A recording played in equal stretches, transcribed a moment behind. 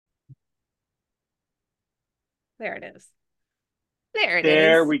There it is. There it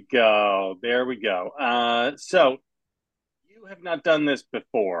There is. we go. There we go. So you have not done this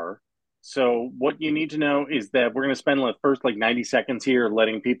before. So what you need to know is that we're going to spend the first 90 seconds here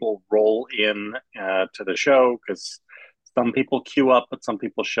letting people roll in to the show because some people queue up, but some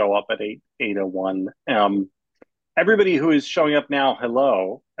people show up at 8:01. Everybody who is showing up now,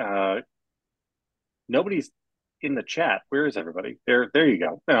 hello. Nobody's in the chat. Where is everybody? There you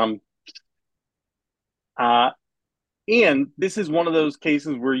go. Uh, And this is one of those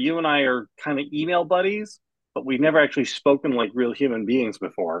cases where you and I are kind of email buddies, but we've never actually spoken like real human beings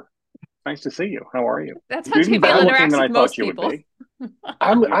before. Nice to see you. How are you? That's how You're even better JVL looking interacts than with I thought most you would people. be.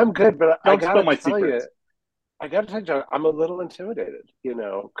 I'm good, but Don't spill my secrets. I got to tell you, I'm a little intimidated,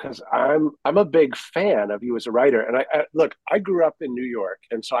 because I'm a big fan of you as a writer. And look, I grew up in New York,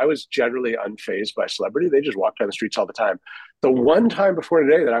 and so I was generally unfazed by celebrity. They just walked down the streets all the time. The one time before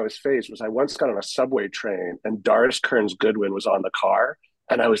today that I was fazed was I once got on a subway train, and Doris Kearns Goodwin was on the car,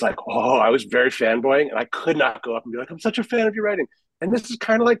 and I was like, oh, I was very fanboying, and I could not go up and be like, I'm such a fan of your writing. And this is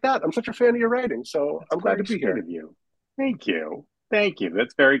kind of like that. I'm such a fan of your writing, so That's I'm glad to very be sweet here. of you. Thank you. Thank you.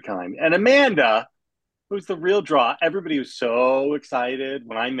 That's very kind. And Amanda, who's the real draw. Everybody was so excited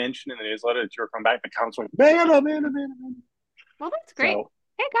when I mentioned in the newsletter that you were coming back. The comments were like, man. Well, that's great. So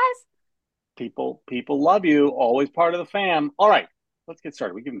Hey, guys. people love you. Always part of the fam. All right, let's get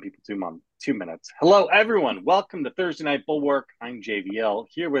started. We're giving people 2 minutes. Hello, everyone. Welcome to Thursday Night Bulwark. I'm JVL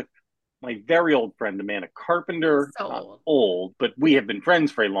here with my very old friend Amanda Carpenter. Not So, old, but we have been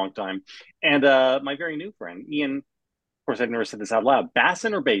friends for a long time. And my very new friend Ian. Of course, I've never said this out loud.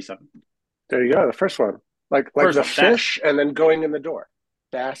 Bassin or Basin? There you go, the first one. Like First the one. That. fish and then going in the door.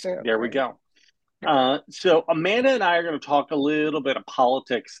 That's it, There we right? go. So Amanda and I are going to talk a little bit of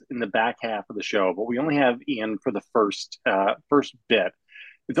politics in the back half of the show, but we only have Ian for the first bit.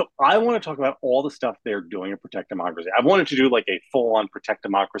 So I want to talk about all the stuff they're doing to protect democracy. I wanted to do like a full-on protect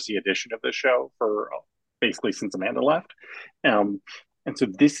democracy edition of the show for basically since Amanda left, and so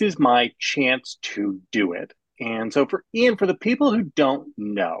this is my chance to do it. And so for Ian, for the people who don't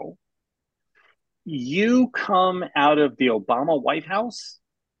know, you come out of the Obama White House.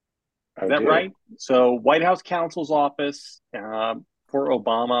 Is I that do. right? So White House counsel's office for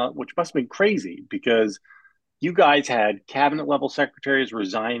Obama, which must have been crazy because you guys had cabinet level secretaries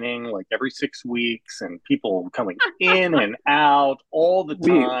resigning like every 6 weeks and people coming in and out all the We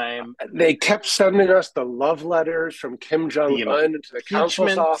time. They kept sending us the love letters from Kim Jong The Un to the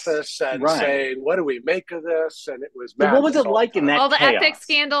counsel's impeachments, office and right? saying, "What do we make of this?" And it was So what was madness it all like the in time. that all the epic chaos?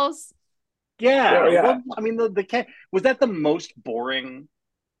 scandals. Oh Yeah. yeah, Well, I mean, the was that the most boring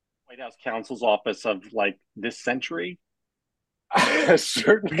White House counsel's office of like this century?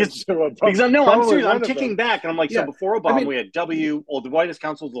 certainly. Because So, because I know I'm probably serious. I'm one of ticking them. back, and I'm like, so Yeah, before I Obama, mean, we had W. Well, the White House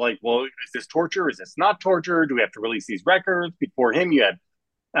counsel was like, well, is this torture? Is this not torture? Do we have to release these records? Before him, you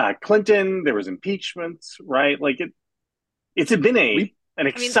had Clinton. There was impeachments, right? Like it's been we an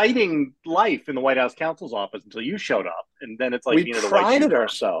I mean, exciting life in the White House counsel's office until you showed up, and then it's like we the white shoe prided comes.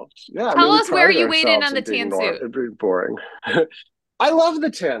 ourselves. Yeah, I tell mean, we us where prided you weighed in ourselves on the in being tan suit. being boring. I love the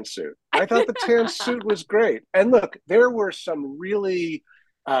tan suit. I thought the tan suit was great. And look, there were some really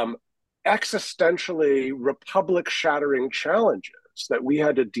um, existentially republic shattering challenges that we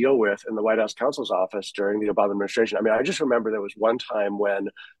had to deal with in the White House counsel's office during the Obama administration. I mean, I just remember there was one time when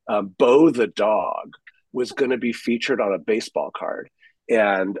Bo the dog was going to be featured on a baseball card.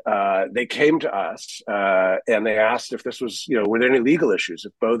 And they came to us and they asked if this was, were there any legal issues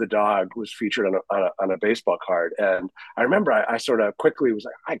if Bo the dog was featured on a baseball card? And I remember I sort of quickly was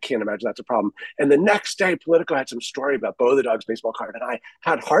like, I can't imagine that's a problem. And the next day, Politico had some story about Bo the dog's baseball card, and I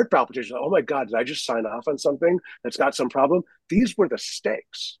had heart palpitations. Oh my God, did I just sign off on something that's got some problem? These were the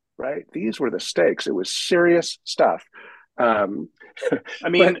stakes, right? These were the stakes. It was serious stuff. Um, I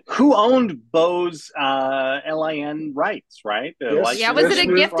but mean, who owned Bo's LIN rights, right? The this Yeah, was it license a this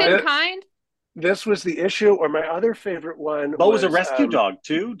and was gift in rights. kind? this was the issue. Or my other favorite one Bo was a was rescue dog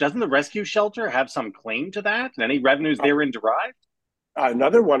too. Doesn't the rescue shelter have some claim to that? And any revenues therein derived?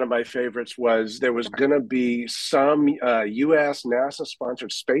 another one of my favorites was there was going to be some U.S. NASA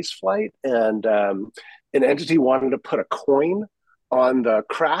sponsored space flight, and an entity wanted to put a coin on the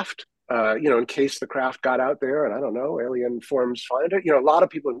craft. In case the craft got out there, and I don't know, alien forms find it. A lot of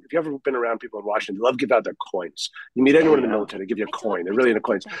people, if you've ever been around people in Washington, they love to give out their coins. You meet Oh anyone in the yeah. military, they give you a I don't coin. They're I really into don't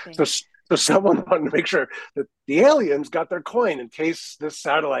get coins. that So, thing. so someone wanted to make sure that the aliens got their coin in case this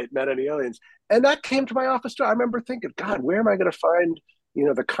satellite met any aliens. And that came to my office too. I remember thinking, God, where am I going to find,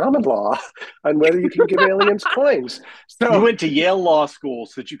 the common law on whether you can give aliens coins? You So went to Yale Law School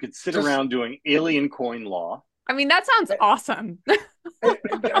so that you could sit just around doing alien coin law. I mean, that sounds awesome.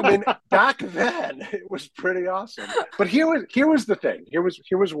 I mean, back then it was pretty awesome. But here was the thing. Here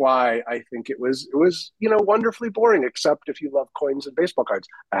was why I think it was wonderfully boring. Except if you love coins and baseball cards,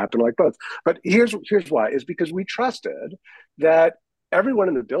 I happen to like both. But here's why: is because we trusted that everyone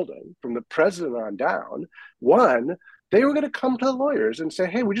in the building, from the president on down, one, they were going to come to the lawyers and say,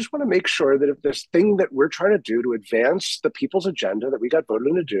 hey, we just want to make sure that if this thing that we're trying to do to advance the people's agenda that we got voted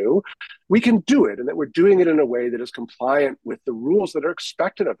in to do, we can do it, and that we're doing it in a way that is compliant with the rules that are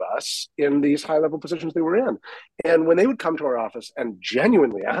expected of us in these high level positions they were in. And when they would come to our office and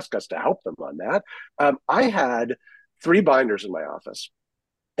genuinely ask us to help them on that, I had 3 binders in my office.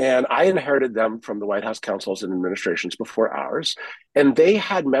 And I inherited them from the White House councils and administrations before ours. And they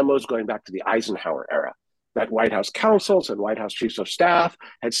had memos going back to the Eisenhower era that White House councils and White House chiefs of staff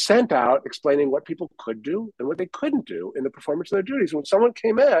had sent out explaining what people could do and what they couldn't do in the performance of their duties. And when someone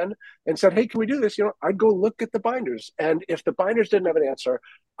came in and said, hey, can we do this? I'd go look at the binders. And if the binders didn't have an answer,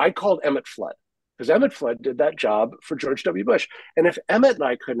 I called Emmett Flood, because Emmett Flood did that job for George W. Bush. And if Emmett and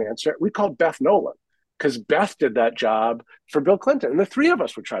I couldn't answer it, we called Beth Nolan, because Beth did that job for Bill Clinton. And the 3 of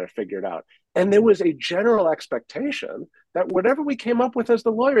us would try to figure it out. And there was a general expectation that whatever we came up with as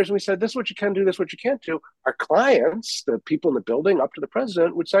the lawyers, and we said, this is what you can do, this is what you can't do, our clients, the people in the building up to the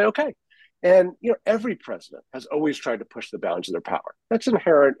president, would say, okay. And every president has always tried to push the bounds of their power. That's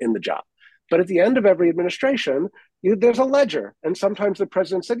inherent in the job. But at the end of every administration, there's a ledger. And sometimes the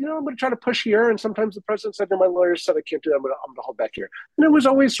president said, I'm going to try to push here. And sometimes the president said, no, my lawyers said I can't do that. I'm going to hold back here. And it was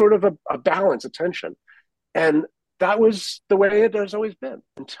always sort of a balance, a tension. And that was the way it has always been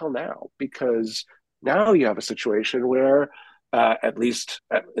until now, because now you have a situation where, at least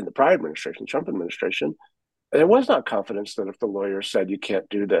in the prior administration, Trump administration, there was not confidence that if the lawyer said you can't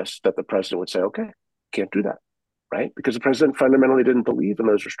do this, that the president would say, okay, can't do that, right? Because the president fundamentally didn't believe in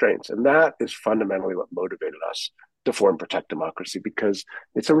those restraints. And that is fundamentally what motivated us to form Protect Democracy, because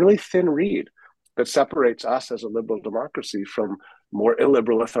it's a really thin reed that separates us as a liberal democracy from more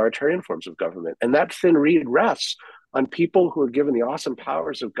illiberal authoritarian forms of government. And that thin reed rests on people who are given the awesome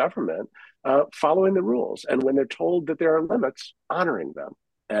powers of government, following the rules. And when they're told that there are limits, honoring them.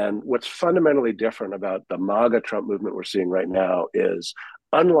 And what's fundamentally different about the MAGA Trump movement we're seeing right now is,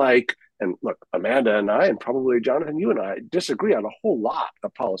 unlike, and look, Amanda and I, and probably Jonathan, you and I, disagree on a whole lot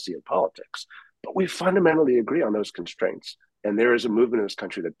of policy and politics, but we fundamentally agree on those constraints. And there is a movement in this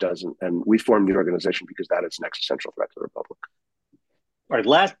country that doesn't. And we formed the organization because that is an existential threat to the republic. All right,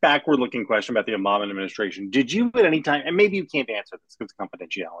 last backward-looking question about the Obama administration. Did you at any time, and maybe you can't answer this because of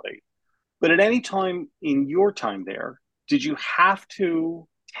confidentiality, but at any time in your time there, did you have to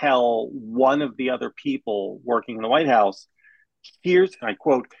tell one of the other people working in the White House, here's, I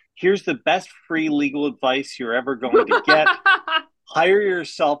quote, here's the best free legal advice you're ever going to get. Hire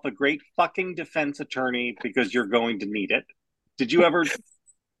yourself a great fucking defense attorney because you're going to need it. Did you ever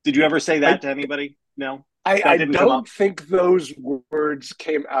say that to anybody? No? I don't think those words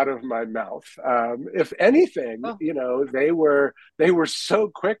came out of my mouth. If anything, they were so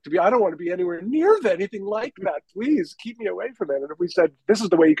quick to be, I don't want to be anywhere near anything like that. Please keep me away from it. And if we said, this is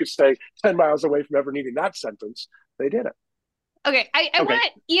the way you could stay 10 miles away from ever needing that sentence, they did it. Okay, I want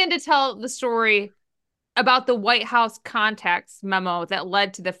Ian to tell the story about the White House contacts memo that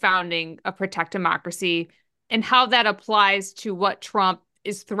led to the founding of Protect Democracy and how that applies to what Trump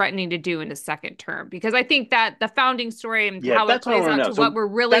is threatening to do in his second term. Because I think that the founding story and how it plays out to what we're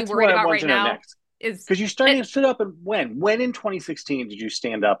really worried about right now is... Because you started to sit up, and when in 2016 did you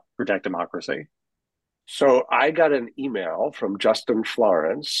stand up Protect Democracy? So I got an email from Justin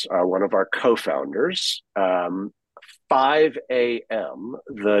Florence, one of our co-founders, 5 a.m.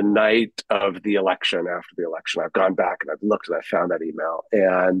 the night of the election, after the election. I've gone back and I've looked and I found that email.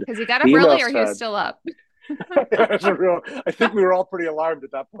 And has he got up early, or he's still up? I think we were all pretty alarmed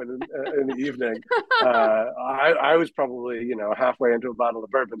at that point in the evening. I was probably, halfway into a bottle of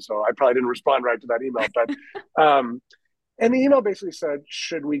bourbon, so I probably didn't respond right to that email. But and the email basically said,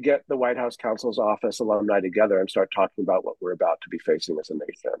 should we get the White House counsel's office alumni together and start talking about what we're about to be facing as a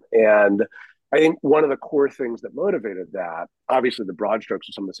nation? And I think one of the core things that motivated that, obviously the broad strokes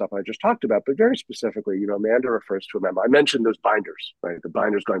of some of the stuff I just talked about, but very specifically, Amanda refers to a memo. I mentioned those binders, right? The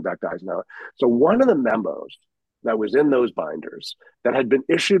binders going back to Eisenhower. So one of the memos that was in those binders that had been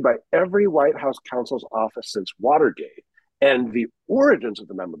issued by every White House counsel's office since Watergate, and the origins of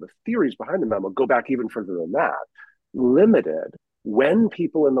the memo, the theories behind the memo go back even further than that, limited when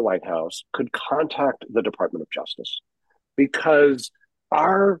people in the White House could contact the Department of Justice, because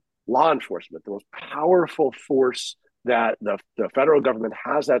our law enforcement, the most powerful force that the federal government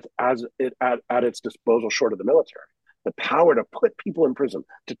has at its disposal, short of the military, the power to put people in prison,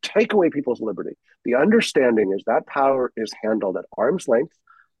 to take away people's liberty. The understanding is that power is handled at arm's length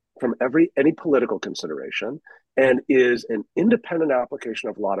from any political consideration and is an independent application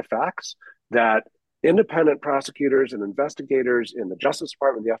of a lot of facts that independent prosecutors and investigators in the Justice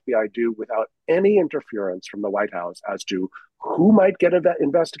Department, the FBI do without any interference from the White House as to who might get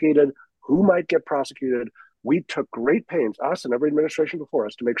investigated, who might get prosecuted. We took great pains, us and every administration before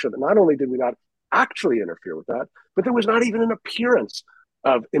us, to make sure that not only did we not actually interfere with that, but there was not even an appearance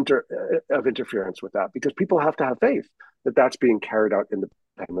of interference with that, because people have to have faith that that's being carried out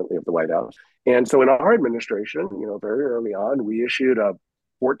independently of the White House. And so in our administration, very early on, we issued a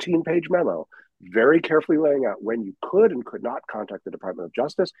 14-page memo very carefully laying out when you could and could not contact the Department of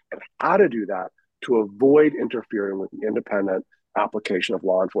Justice and how to do that to avoid interfering with the independent application of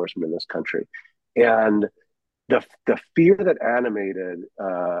law enforcement in this country. And the fear that animated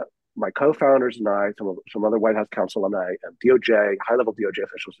my co-founders and I, some other White House counsel and I, and DOJ, high-level DOJ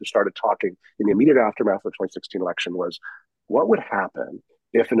officials who started talking in the immediate aftermath of the 2016 election was, what would happen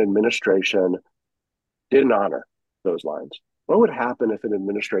if an administration didn't honor those lines? What would happen if an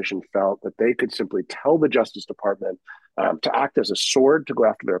administration felt that they could simply tell the Justice Department to act as a sword to go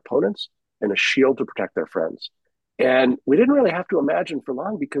after their opponents and a shield to protect their friends? And we didn't really have to imagine for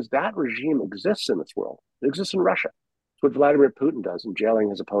long, because that regime exists in this world. It exists in Russia. It's what Vladimir Putin does in jailing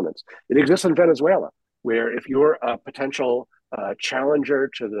his opponents. It exists in Venezuela, where if you're a potential challenger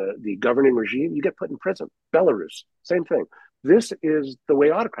to the governing regime, you get put in prison. Belarus, same thing. This is the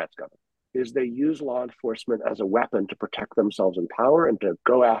way autocrats govern, is they use law enforcement as a weapon to protect themselves in power and to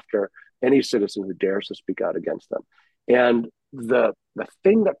go after any citizen who dares to speak out against them. And the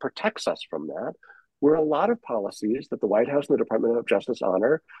thing that protects us from that were a lot of policies that the White House and the Department of Justice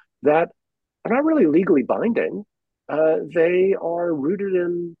honor that are not really legally binding. They are rooted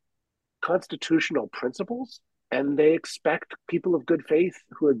in constitutional principles, and they expect people of good faith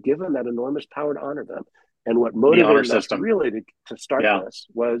who are given that enormous power to honor them. And what motivated us really to start this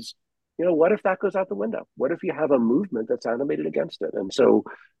was, what if that goes out the window? What if you have a movement that's animated against it? And so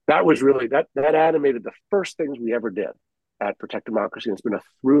that was really, that animated the first things we ever did at Protect Democracy. And it's been a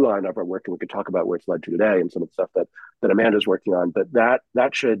through line of our work, and we could talk about where it's led to today and some of the stuff that Amanda's working on. But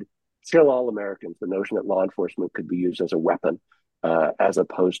that should tell all Americans the notion that law enforcement could be used as a weapon, as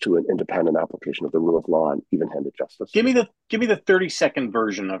opposed to an independent application of the rule of law and even-handed justice. Give me the 30-second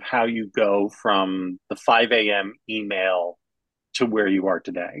version of how you go from the 5 a.m. email to where you are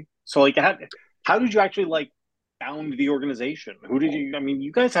today. So how did you actually found the organization? Who did you,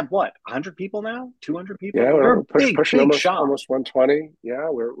 you guys have what, 100 people now? 200 people? Yeah, we're pushing almost 120. Yeah,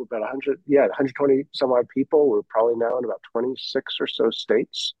 we're about 120 some odd people. We're probably now in about 26 or so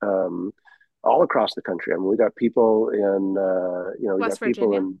states, all across the country. We got people in, we got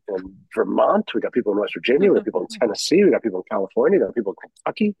people in Vermont. We got people in West Virginia. We got people in Tennessee. We got people in California. We got people in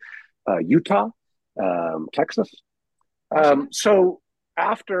Kentucky, Utah, Texas. So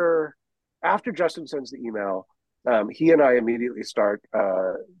after Justin sends the email, he and I immediately start,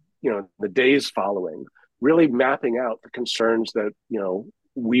 the days following, really mapping out the concerns that,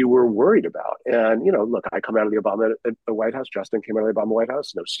 we were worried about. And, look, I come out of the White House. Justin came out of the Obama White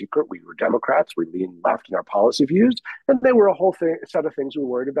House. No secret. We were Democrats. We leaned left in our policy views. And there were a whole set of things we were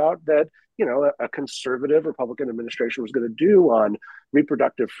worried about that, a conservative Republican administration was going to do on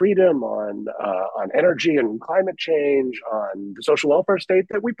reproductive freedom, on energy and climate change, on the social welfare state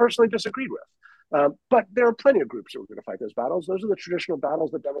that we personally disagreed with. But there are plenty of groups that were going to fight those battles. Those are the traditional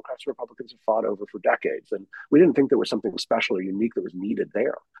battles that Democrats and Republicans have fought over for decades. And we didn't think there was something special or unique that was needed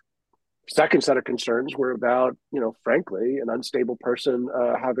there. Second set of concerns were about, frankly, an unstable person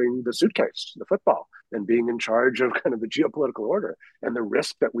having the suitcase, the football, and being in charge of kind of the geopolitical order, and the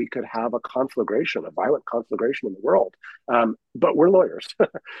risk that we could have a violent conflagration in the world. But we're lawyers,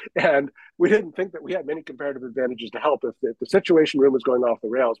 and we didn't think that we had many comparative advantages to help. If the Situation Room was going off the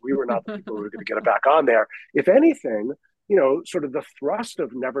rails, we were not the people who were going to get it back on there. If anything, sort of the thrust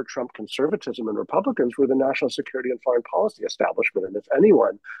of never Trump conservatism and Republicans were the national security and foreign policy establishment. And if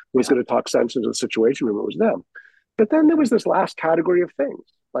anyone was going to talk sense into the Situation Room, it was them. But then there was this last category of things,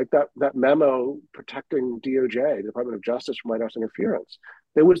 like that memo protecting DOJ, the Department of Justice, from White House interference.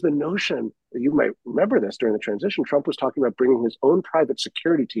 There was the notion, you might remember this during the transition, Trump was talking about bringing his own private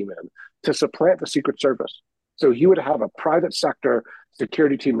security team in to supplant the Secret Service. So he would have a private sector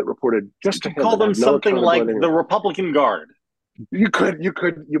security team that reported just to him. Call them something like the Republican Guard. You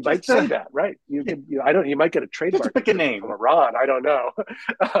might say that, right? You might get a trademark. Just pick a name. From Iran, I don't know.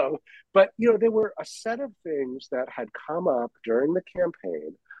 But there were a set of things that had come up during the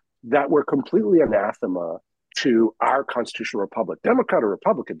campaign that were completely anathema to our constitutional republic. Democrat or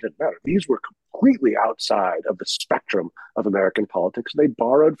Republican didn't matter. These were completely outside of the spectrum of American politics. They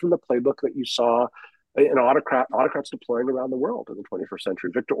borrowed from the playbook that you saw in autocrats deploying around the world in the 21st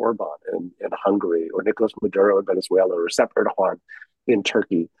century. Viktor Orban in Hungary, or Nicolas Maduro in Venezuela, or Recep Erdogan in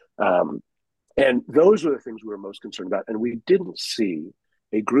Turkey. And those are the things we were most concerned about. And we didn't see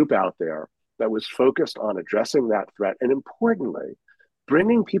a group out there that was focused on addressing that threat. And importantly,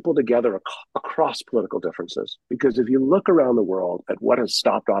 bringing people together across political differences. Because if you look around the world at what has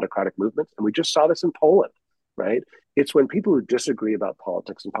stopped autocratic movements, and we just saw this in Poland, right? It's when people who disagree about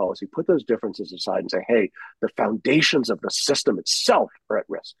politics and policy put those differences aside and say, hey, the foundations of the system itself are at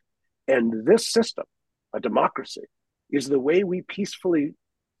risk. And this system, a democracy, is the way we peacefully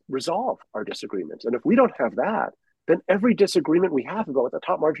resolve our disagreements. And if we don't have that, then every disagreement we have about what the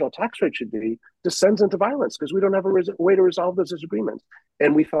top marginal tax rate should be descends into violence because we don't have a way to resolve those disagreements.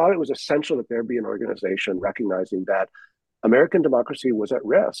 And we thought it was essential that there be an organization recognizing that American democracy was at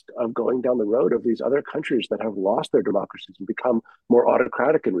risk of going down the road of these other countries that have lost their democracies and become more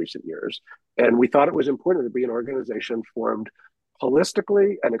autocratic in recent years. And we thought it was important to be an organization formed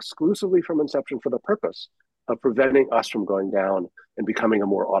holistically and exclusively from inception for the purpose of preventing us from going down and becoming a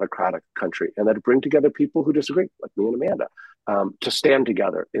more autocratic country, and that bring together people who disagree, like me and Amanda, to stand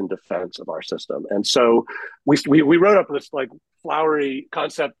together in defense of our system. And so we wrote up this like flowery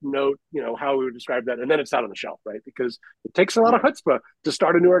concept note, how we would describe that, and then it's out on the shelf, right? Because it takes a lot of chutzpah to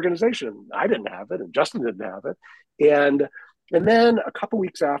start a new organization. I didn't have it, and Justin didn't have it, and then a couple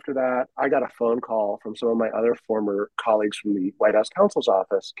weeks after that, I got a phone call from some of my other former colleagues from the White House counsel's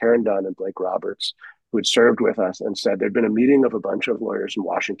office, Karen Dunn and Blake Roberts, who had served with us, and said there'd been a meeting of a bunch of lawyers in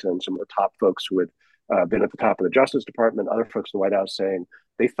Washington, some of the top folks who had been at the top of the Justice Department, other folks in the White House, saying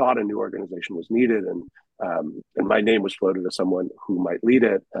they thought a new organization was needed, and my name was floated as someone who might lead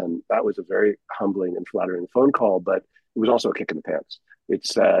it, and that was a very humbling and flattering phone call, but it was also a kick in the pants. It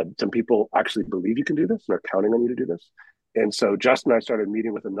said some people actually believe you can do this and are counting on you to do this. And so Justin and I started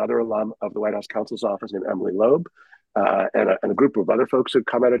meeting with another alum of the White House counsel's office named Emily Loeb, and a group of other folks who'd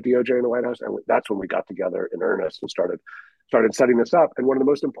come out of DOJ in the White House. And that's when we got together in earnest and started setting this up. And one of the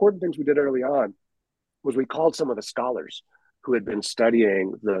most important things we did early on was we called some of the scholars who had been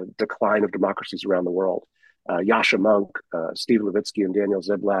studying the decline of democracies around the world. Yascha Mounk, Steve Levitsky and Daniel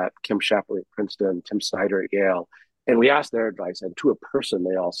Ziblatt, Kim Shapley at Princeton, Tim Snyder at Yale. And we asked their advice, and to a person,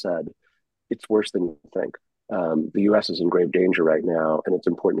 they all said, it's worse than you think. The U.S. is in grave danger right now, and it's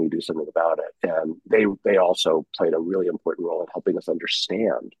important you do something about it. And they also played a really important role in helping us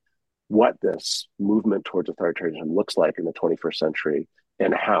understand what this movement towards authoritarianism looks like in the 21st century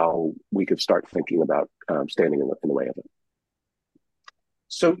and how we could start thinking about standing in the way of it.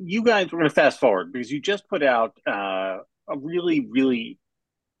 So you guys, we're going to fast forward because you just put out a really,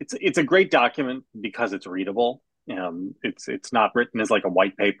 it's a great document because it's readable. It's not written as like a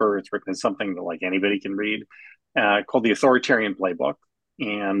white paper. It's written as something that like anybody can read, called The Authoritarian Playbook.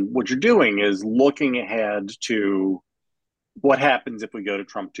 And what you're doing is looking ahead to what happens if we go to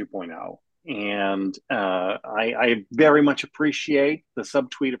Trump 2.0. And I very much appreciate the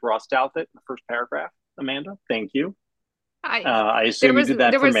subtweet of Ross Douthat in the first paragraph. Amanda, thank you. I assume you did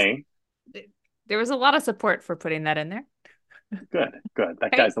that for me. There was a lot of support for putting that in there. Good.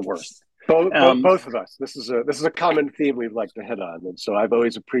 That guy's the worst. Both of us. This is a common theme we'd like to hit on, and so I've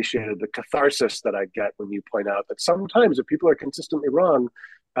always appreciated the catharsis that I get when you point out that sometimes if people are consistently wrong,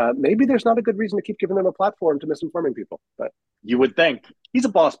 maybe there's not a good reason to keep giving them a platform to misinforming people. But you would think he's a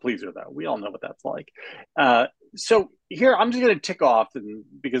boss pleaser, though. We all know what that's like. So here, I'm just going to tick off,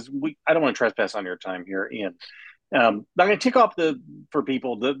 because I don't want to trespass on your time here, Ian. I'm going to tick off for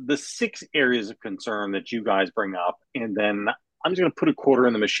people the 6 areas of concern that you guys bring up, and then I'm just going to put a quarter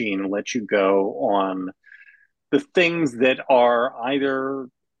in the machine and let you go on the things that are either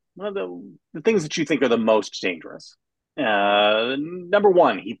the things that you think are the most dangerous. Number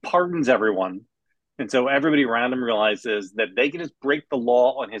 1, he pardons everyone. And so everybody around him realizes that they can just break the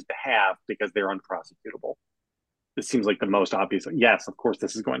law on his behalf because they're unprosecutable. This seems like the most obvious. Yes, of course,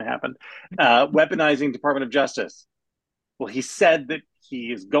 this is going to happen. Weaponizing Department of Justice. Well, he said that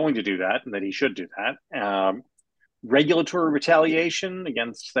he is going to do that and that he should do that. Regulatory retaliation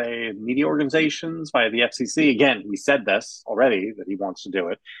against, say, media organizations via the FCC. Again, he said this already, that he wants to do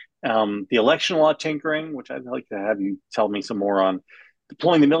it. The election law tinkering, which I'd like to have you tell me some more on.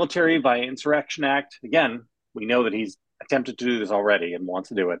 Deploying the military via Insurrection Act. Again, we know that he's attempted to do this already and wants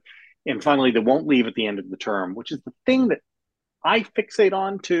to do it. And finally, they won't leave at the end of the term, which is the thing that I fixate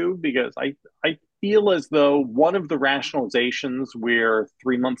on too, because I feel as though one of the rationalizations we're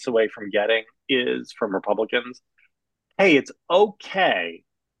 3 months away from getting is from Republicans. Hey, it's okay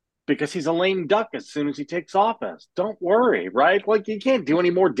because he's a lame duck as soon as he takes office. Don't worry, right? Like, you can't do any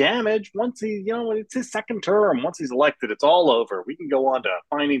more damage once he, it's his second term. Once he's elected, it's all over. We can go on to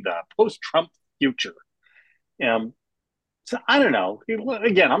finding the post-Trump future. So I don't know.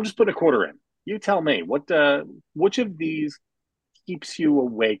 Again, I'm just putting a quarter in. You tell me, which of these keeps you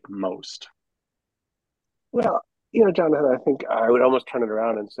awake most? Well, Jonathan, I think I would almost turn it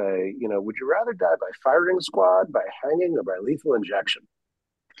around and say, would you rather die by firing squad, by hanging, or by lethal injection?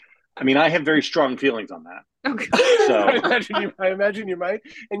 I mean, I have very strong feelings on that. Okay. So I imagine you might,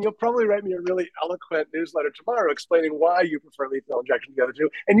 and you'll probably write me a really eloquent newsletter tomorrow explaining why you prefer lethal injection to the other two,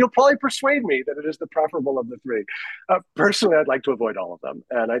 and you'll probably persuade me that it is the preferable of the three. Personally, I'd like to avoid all of them,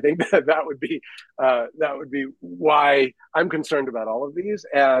 and I think that would be why I'm concerned about all of these.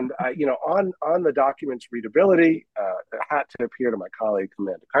 And on the document's readability, a hat tip here to my colleague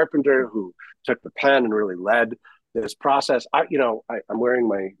Amanda Carpenter, who took the pen and really led this process. I'm wearing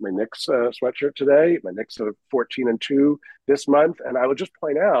my Knicks sweatshirt today. My Knicks are 14-2 this month, and I would just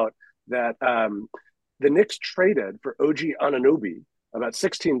point out that the Knicks traded for OG Anunoby about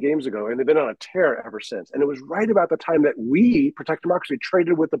 16 games ago, and they've been on a tear ever since. And it was right about the time that we, Protect Democracy,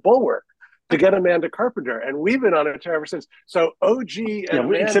 traded with the Bulwark to get Amanda Carpenter, and we've been on a tear ever since. So OG and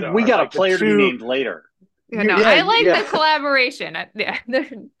Amanda, except we got a player to be named later. I like the collaboration.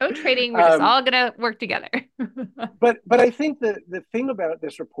 No trading. We're just all gonna work together. but I think that the thing about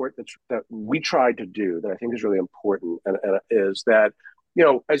this report that we tried to do that I think is really important and is that,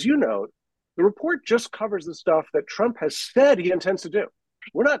 as you know, the report just covers the stuff that Trump has said he intends to do.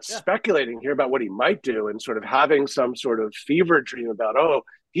 We're not speculating here about what he might do and sort of having some sort of fever dream about,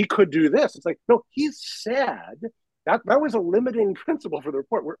 he could do this. It's like, no, he said that was a limiting principle for the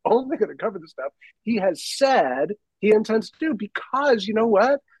report. We're only going to cover the stuff he has said he intends to do, because you know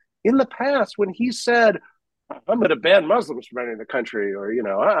what? In the past, when he said, I'm going to ban Muslims from entering the country, or,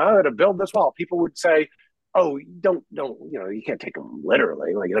 I'm going to build this wall, people would say, oh, don't, you can't take him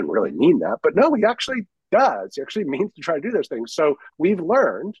literally. Like, he doesn't really mean that. But no, he actually does. He actually means to try to do those things. So we've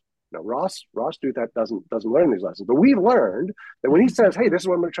learned, Ross Douthat doesn't learn these lessons, but we've learned that when he says, hey, this is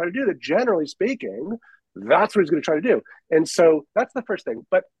what I'm going to try to do, that generally speaking, that's what he's going to try to do. And so that's the first thing.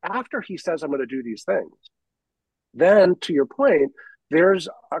 But after he says, I'm going to do these things, then to your point, there's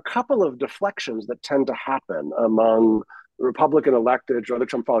a couple of deflections that tend to happen among Republican electeds or other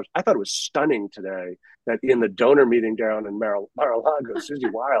Trump followers. I thought it was stunning today that in the donor meeting down in Mar-a-Lago, Susie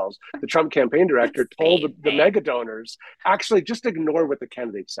Wiles, the Trump campaign director, told the mega donors, actually just ignore what the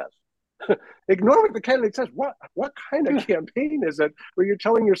candidate says. Ignore what the candidate says. What kind of campaign is it where you're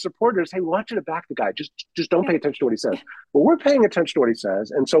telling your supporters, hey, we want you to back the guy. Just don't pay attention to what he says. But we're paying attention to what he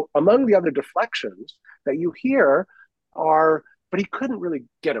says. And so among the other deflections that you hear are, but he couldn't really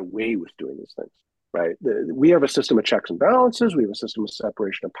get away with doing these things, right? We have a system of checks and balances. We have a system of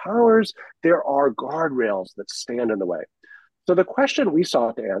separation of powers. There are guardrails that stand in the way. So the question we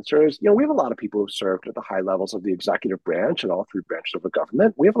sought to answer is, we have a lot of people who've served at the high levels of the executive branch and all three branches of the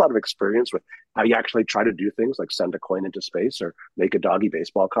government. We have a lot of experience with how you actually try to do things like send a coin into space or make a doggy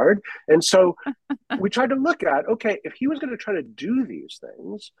baseball card. And so we tried to look at, okay, if he was going to try to do these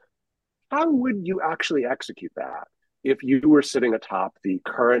things, how would you actually execute that? If you were sitting atop the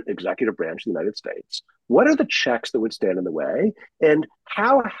current executive branch of the United States, what are the checks that would stand in the way? And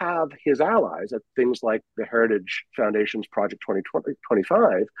how have his allies at things like the Heritage Foundation's Project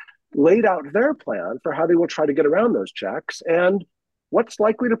 2025 laid out their plan for how they will try to get around those checks? And what's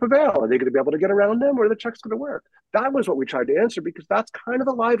likely to prevail? Are they going to be able to get around them, or are the checks going to work? That was what we tried to answer, because that's kind of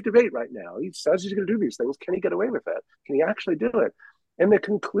a live debate right now. He says he's going to do these things. Can he get away with it? Can he actually do it? And the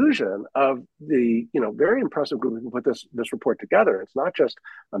conclusion of the very impressive group who put this report together, it's not just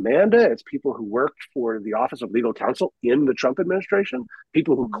Amanda, it's people who worked for the Office of Legal Counsel in the Trump administration,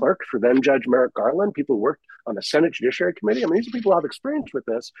 people who clerked for then Judge Merrick Garland, people who worked on the Senate Judiciary Committee. I mean, these are people who have experience with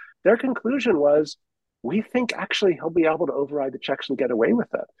this. Their conclusion was, we think actually he'll be able to override the checks and get away with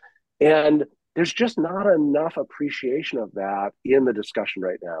it. And there's just not enough appreciation of that in the discussion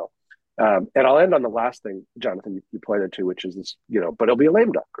right now. And I'll end on the last thing, Jonathan, you pointed to, which is this, but it'll be a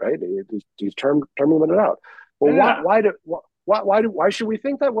lame duck, right? He's term limited out. Well, why should we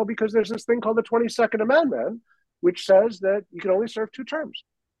think that? Well, because there's this thing called the 22nd Amendment, which says that you can only serve 2 terms.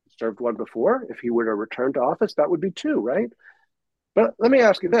 He served one before. If he were to return to office, that would be 2, right? But let me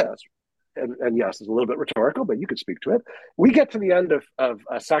ask you this, and yes, it's a little bit rhetorical, but you could speak to it. We get to the end of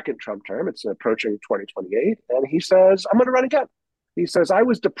a second Trump term. It's approaching 2028, and he says, I'm going to run again. He says, I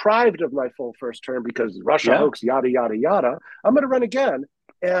was deprived of my full first term because Russia hoax, yada, yada, yada. I'm going to run again.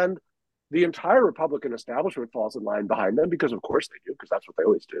 And the entire Republican establishment falls in line behind them, because of course they do, because that's what they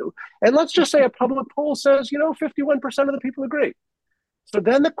always do. And let's just say a public poll says, 51% of the people agree. So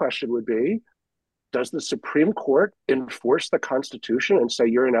then the question would be, does the Supreme Court enforce the Constitution and say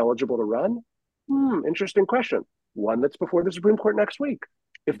you're ineligible to run? Interesting question. One that's before the Supreme Court next week.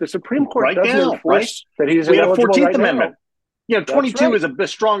 If the Supreme Court right doesn't now, enforce right? that he's We had a ineligible 14th right Amendment. now, Yeah, 22 right. is a bit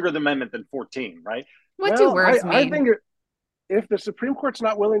stronger amendment than 14, right? What do words mean? I think if the Supreme Court's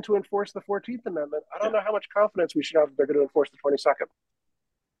not willing to enforce the 14th Amendment, I don't know how much confidence we should have that they're going to enforce the 22nd.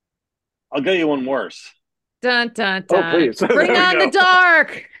 I'll get you one worse. Dun, dun, dun. Oh, please. Bring on the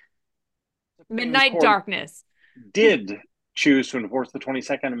dark. Midnight darkness. Did choose to enforce the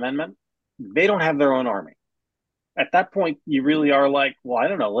 22nd Amendment. They don't have their own army. At that point, you really are like, well, I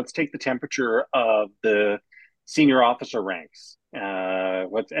don't know. Let's take the temperature of the senior officer ranks. There's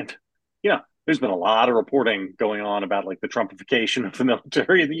been a lot of reporting going on about like the Trumpification of the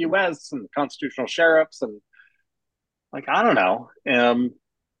military in the U.S. and the constitutional sheriffs, and like I don't know.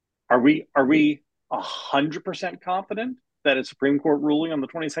 Are we 100% confident that a Supreme Court ruling on the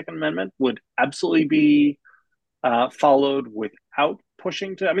 22nd Amendment would absolutely be followed without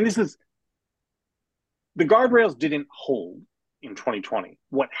pushing to? I mean, the guardrails didn't hold in 2020.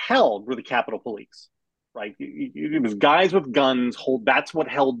 What held were the Capitol Police, right? It was guys with guns. That's what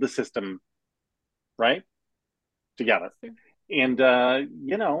held the system, right, together. And are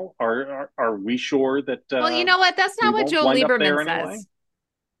we sure that? Well, you know what? That's not what Joe Lieberman says. Anyway?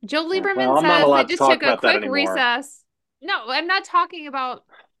 Joe Lieberman says they just took a quick recess. No, I'm not talking about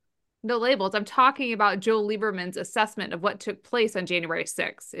the labels. I'm talking about Joe Lieberman's assessment of what took place on January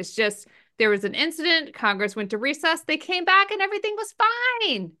 6th. It's just there was an incident. Congress went to recess. They came back and everything was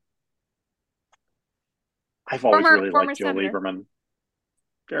fine. I've always really liked Joe Lieberman.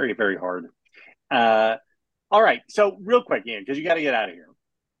 Very, very hard. All right. So real quick, Ian, because you got to get out of here.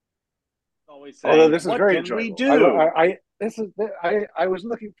 Always say, this is very enjoyable. I was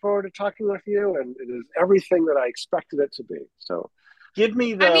looking forward to talking with you, and it is everything that I expected it to be. So give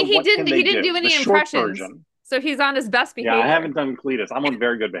me the. I mean, he didn't do any impressions, so he's on his best behavior. Yeah, I haven't done Cletus. I'm on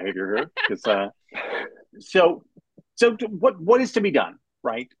very good behavior here. So what is to be done,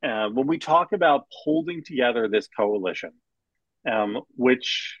 right? When we talk about holding together this coalition,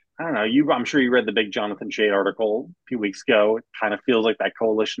 which I don't know, I'm sure you read the big Jonathan Chait article a few weeks ago. It kind of feels like that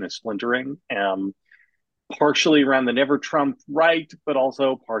coalition is splintering, partially around the never Trump right, but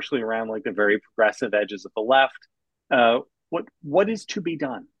also partially around like the very progressive edges of the left. What is to be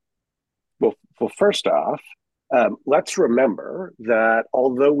done? Well, first off, let's remember that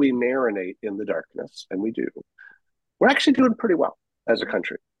although we marinate in the darkness, and we do, we're actually doing pretty well as a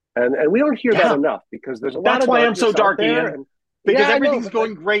country. And we don't hear that enough because there's a lot of That's why I'm so dark, Ian. Because everything's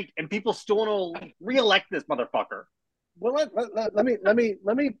going great and people still want to re-elect this motherfucker. Well, let me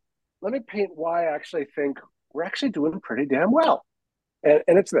paint why I actually think we're actually doing pretty damn well. And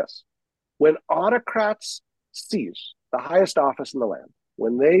it's this. When autocrats seize the highest office in the land,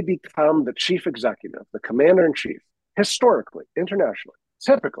 when they become the chief executive, the commander-in-chief, historically, internationally,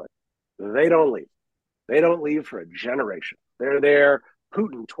 typically, they don't leave. They don't leave for a generation. They're there.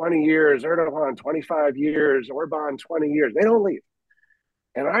 Putin, 20 years, Erdogan, 25 years, Orban, 20 years. They don't leave.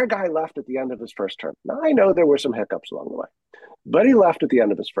 And our guy left at the end of his first term. Now, I know there were some hiccups along the way, but he left at the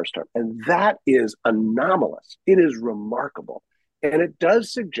end of his first term. And that is anomalous. It is remarkable. And it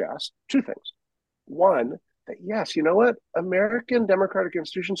does suggest two things. One, that yes, you know what? American democratic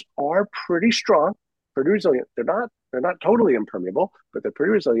institutions are pretty strong, pretty resilient. They're not totally impermeable, but they're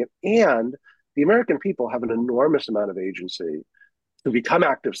pretty resilient. And the American people have an enormous amount of agency to become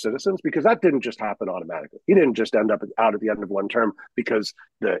active citizens, because that didn't just happen automatically. He didn't just end up out at the end of one term because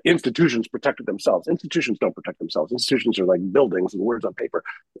the institutions protected themselves. Institutions don't protect themselves. Institutions are like buildings and words on paper.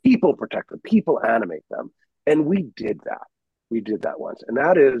 People protect them. People animate them. And we did that. We did that once. And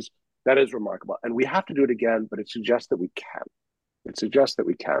that is remarkable. And we have to do it again, but it suggests that we can. It suggests that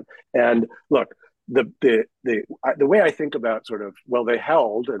we can. And look, the way I think about sort of, well, they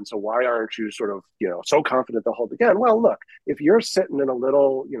held, and so why aren't you sort of, so confident they'll hold again? Well, look, if you're sitting in a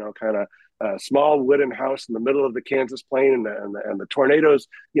little, kind of small wooden house in the middle of the Kansas plain and the tornadoes,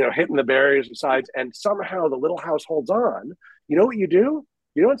 hitting the barriers and sides, and somehow the little house holds on, you know what you do?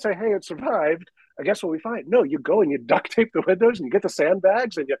 You don't say, hey, it survived. I guess what we find. No, you go and you duct tape the windows and you get the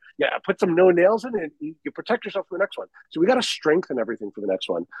sandbags and you put some no nails in and you protect yourself for the next one. So we got to strengthen everything for the next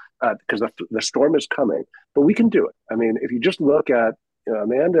one because the storm is coming. But we can do it. I mean, if you just look at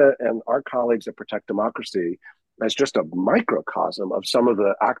Amanda and our colleagues at Protect Democracy as just a microcosm of some of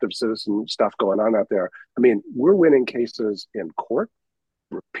the active citizen stuff going on out there. I mean, we're winning cases in court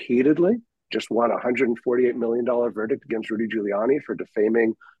repeatedly. Just won a $148 million verdict against Rudy Giuliani for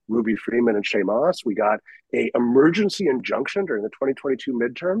defaming Ruby Freeman and Shay Moss. We got a emergency injunction during the 2022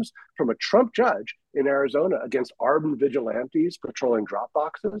 midterms from a Trump judge in Arizona against armed vigilantes patrolling drop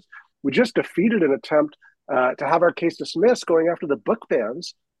boxes. We just defeated an attempt to have our case dismissed going after the book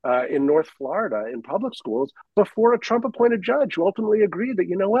bans in North Florida in public schools before a Trump-appointed judge who ultimately agreed that,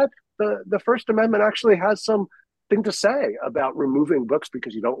 you know what, the First Amendment actually has some thing to say about removing books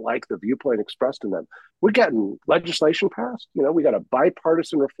because you don't like the viewpoint expressed in them. We're getting legislation passed. We got a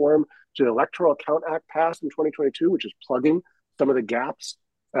bipartisan reform to the Electoral Count Act passed in 2022, which is plugging some of the gaps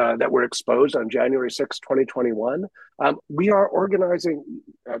that were exposed on January 6, 2021. We are organizing,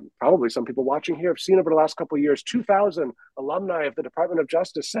 probably some people watching here have seen over the last couple of years, 2,000 alumni of the Department of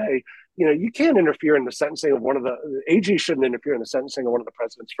Justice say, you can't interfere in the sentencing of the AG shouldn't interfere in the sentencing of one of the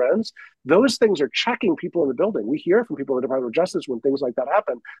president's friends. Those things are checking people in the building. We hear from people in the Department of Justice when things like that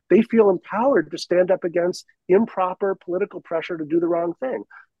happen. They feel empowered to stand up against improper political pressure to do the wrong thing.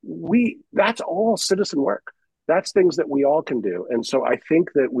 That's all citizen work. That's things that we all can do. And so I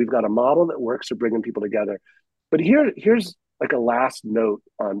think that we've got a model that works for bringing people together. But here's like a last note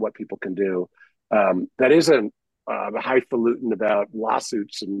on what people can do that isn't highfalutin about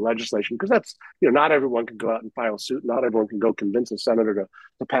lawsuits and legislation, because that's, not everyone can go out and file a suit. Not everyone can go convince a senator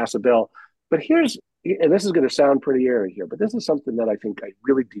to pass a bill. But and this is going to sound pretty airy here, but this is something that I think I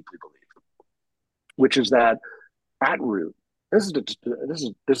really deeply believe, which is that at root, this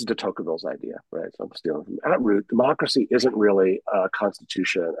is de Tocqueville's idea, right? So I'm stealing from at root, democracy isn't really a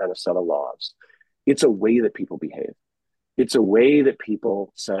constitution and a set of laws. It's a way that people behave. It's a way that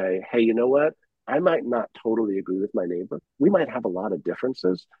people say, hey, you know what? I might not totally agree with my neighbor. We might have a lot of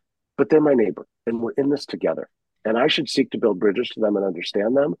differences, but they're my neighbor and we're in this together. And I should seek to build bridges to them and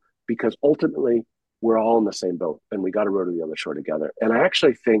understand them, because ultimately we're all in the same boat and we got to row to the other shore together. And I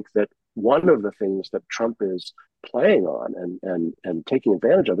actually think that one of the things that Trump is playing on and taking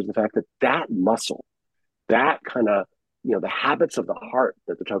advantage of is the fact that muscle, that kind of, the habits of the heart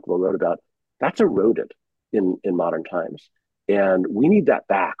that de Tocqueville wrote about, that's eroded in modern times. And we need that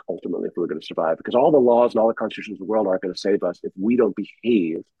back ultimately if we're going to survive, because all the laws and all the constitutions of the world aren't going to save us if we don't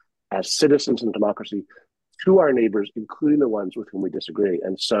behave as citizens in a democracy to our neighbors, including the ones with whom we disagree.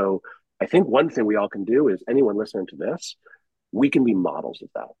 And so I think one thing we all can do is, anyone listening to this, we can be models of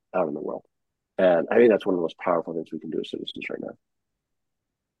that out in the world. And I think that's one of the most powerful things we can do as citizens right now.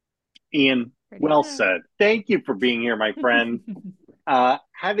 Ian, well said. Thank you for being here, my friend.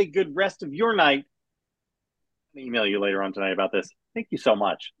 Have a good rest of your night. I'll email you later on tonight about this. Thank you so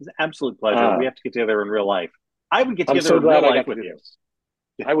much. It's an absolute pleasure. We have to get together in real life. I would get together in real life with you.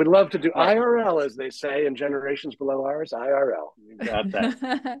 I would love to do IRL, as they say in generations below ours. IRL. You got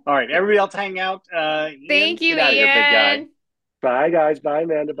that. All right, everybody else hang out. Thank you, Ian. Here, big guy. Bye, guys. Bye,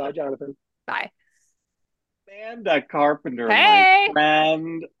 Amanda. Bye, Jonathan. Bye. Amanda Carpenter, hey. My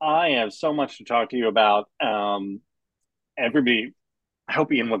friend. I have so much to talk to you about. Everybody, I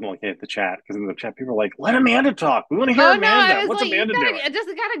hope Ian wasn't looking at the chat, because in the chat people are like, let Amanda talk. We want to hear Amanda. What's Amanda doing? It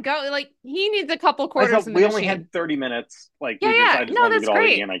doesn't gotta go. Like, he needs a couple quarters in the we machine. only had 30 minutes. Like, yeah. No, that's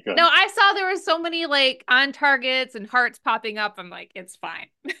great. Ian I could. No, I saw there were so many like on targets and hearts popping up. I'm like, it's fine.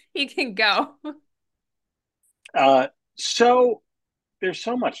 He can go. So there's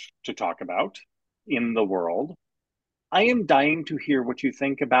so much to talk about in the world. I am dying to hear what you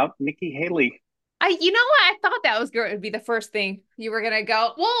think about Nikki Haley. You know what? I thought that would be the first thing you were gonna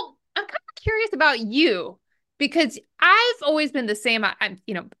go. Well, I'm kind of curious about you, because I've always been the same. I'm,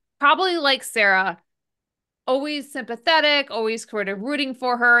 probably like Sarah, always sympathetic, always sort of rooting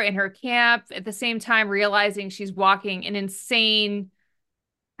for her in her camp. At the same time, realizing she's walking an insane,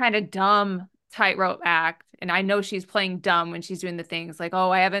 kind of dumb tightrope act. And I know she's playing dumb when she's doing the things like, oh,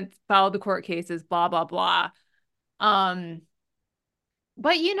 I haven't followed the court cases, blah, blah, blah.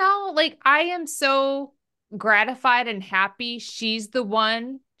 But like, I am so gratified and happy she's the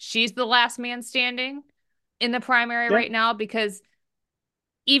last man standing in the primary right now, because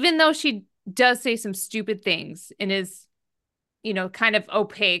even though she does say some stupid things and is, kind of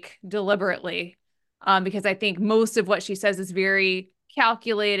opaque deliberately, because I think most of what she says is very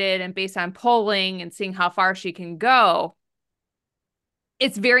calculated and based on polling and seeing how far she can go,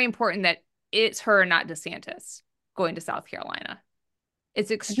 it's very important that it's her, not DeSantis, going to South Carolina.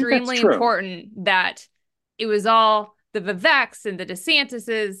 It's extremely important that it was all the Viveks and the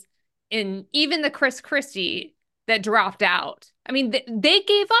DeSantises and even the Chris Christie that dropped out. I mean, they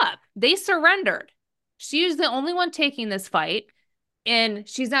gave up. They surrendered. She was the only one taking this fight. And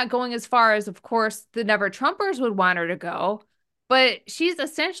she's not going as far as, of course, the Never Trumpers would want her to go. But she's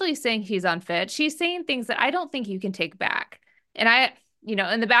essentially saying he's unfit. She's saying things that I don't think you can take back. And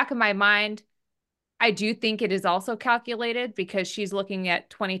in the back of my mind, I do think it is also calculated because she's looking at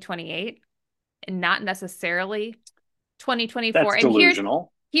 2028 and not necessarily 2024. That's And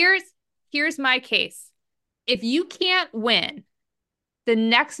delusional. here's my case. If you can't win, the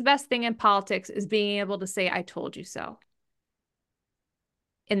next best thing in politics is being able to say, I told you so.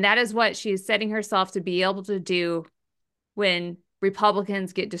 And that is what she's setting herself to be able to do when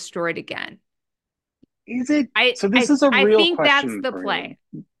Republicans get destroyed again. Is it? I So this I is a I real think that's question the for play.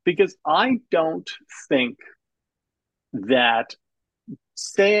 you, because I don't think that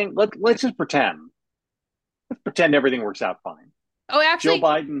saying let's just pretend everything works out fine. Oh, Joe actually,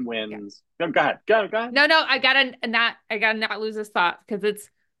 Biden yeah. wins. Go ahead. Go ahead. No, I gotta not lose this thought because it's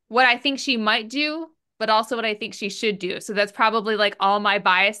what I think she might do, but also what I think she should do. So that's probably like all my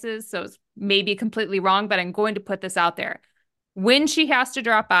biases. So it's maybe completely wrong, but I'm going to put this out there. When she has to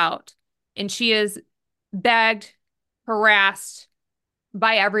drop out and she is begged, harassed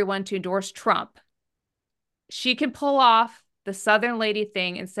by everyone to endorse Trump, she can pull off the Southern lady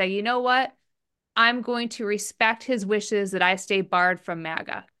thing and say, you know what? I'm going to respect his wishes that I stay barred from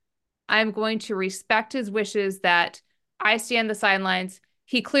MAGA. I'm going to respect his wishes that I stay on the sidelines.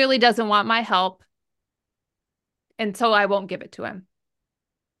 He clearly doesn't want my help, and so I won't give it to him.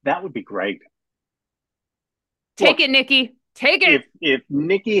 That would be great. Take it, Nikki. Take it. If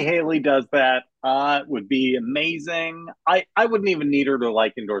Nikki Haley does that, it would be amazing. I wouldn't even need her to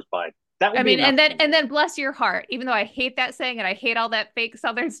like endorse Biden. That would I be mean, enough. and then bless your heart, even though I hate that saying and I hate all that fake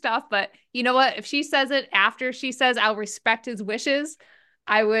Southern stuff, but you know what? If she says it after she says I'll respect his wishes,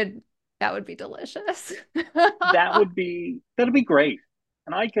 I would that would be delicious. That'd be great.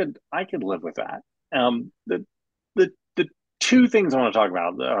 And I could live with that. The two things I want to talk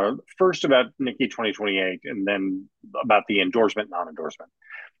about are first about Nikki 2028 and then about the endorsement, non-endorsement.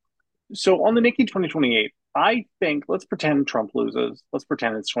 So on the Nikki 2028, I think let's pretend Trump loses. Let's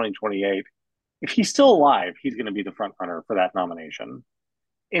pretend it's 2028. If he's still alive, he's going to be the front runner for that nomination.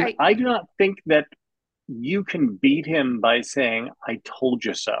 And I do not think that you can beat him by saying, I told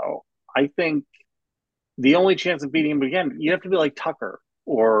you so. I think the only chance of beating him again, you have to be like Tucker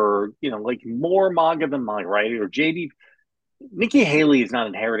or, like more MAGA than MAGA, right? Or JD. Nikki Haley is not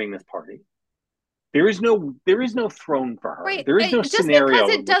inheriting this party. There is no throne for her. Right. There is no Just because scenario in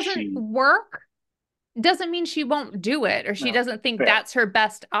it which doesn't she. work doesn't mean she won't do it or she No, doesn't think fair, that's her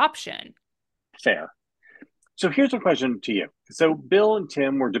best option. fair. So here's a question to you. So Bill and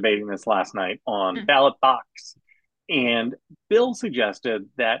Tim were debating this last night on Ballot Box, and Bill suggested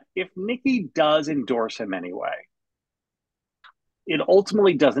that if Nikki does endorse him anyway, it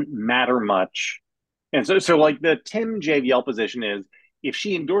ultimately doesn't matter much. And so like the Tim JVL position is if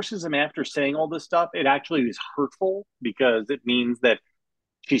she endorses him after saying all this stuff, it actually is hurtful because it means that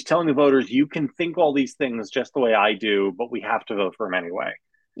she's telling the voters, you can think all these things just the way I do, but we have to vote for him anyway.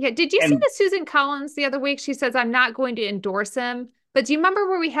 Yeah. Did you see And the Susan Collins the other week? She says, I'm not going to endorse him. But do you remember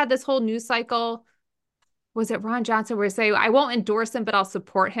where we had this whole news cycle? Was it Ron Johnson where he say, I won't endorse him, but I'll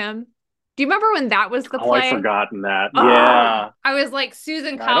support him? Do you remember when that was the I've play? forgotten that. Oh, Yeah. I was like,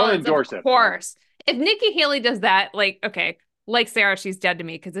 Susan I don't Collins, of endorse it. course. If Nikki Haley does that, like, okay, like Sarah, she's dead to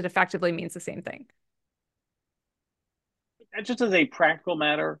me because it effectively means the same thing. Just as a practical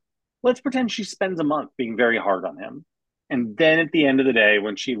matter, let's pretend she spends a month being very hard on him. And then at the end of the day,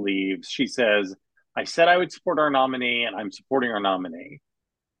 when she leaves, she says, I said I would support our nominee and I'm supporting our nominee.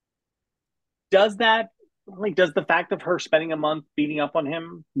 Does the fact of her spending a month beating up on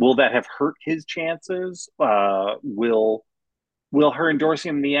him, will that have hurt his chances? Will her endorsing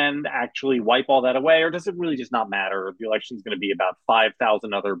him in the end actually wipe all that away, or does it really just not matter? The election is going to be about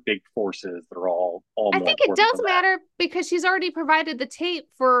 5,000 other big forces that are all I more think it important does than that. matter because she's already provided the tape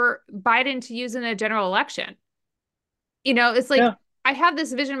for Biden to use in a general election. It's like Yeah. I have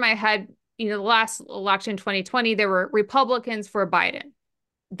this vision in my head. The last election, 2020, there were Republicans for Biden.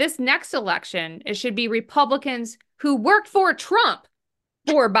 This next election, it should be Republicans who worked for Trump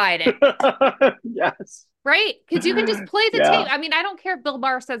for Biden. Yes. Right? Because you can just play the tape. Yeah. I mean, I don't care if Bill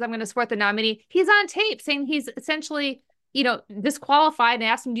Barr says I'm going to support the nominee. He's on tape saying he's essentially, disqualified and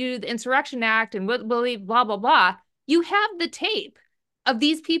asked him to do the Insurrection Act and blah, blah, blah. You have the tape of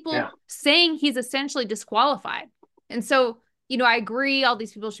these people saying he's essentially disqualified. And so, I agree all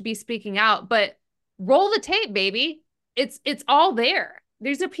these people should be speaking out, but roll the tape, baby. It's all there.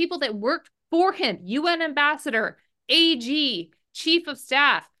 These are people that worked for him, UN ambassador, AG, chief of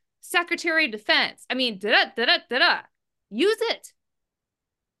staff, Secretary of Defense. I mean, use it.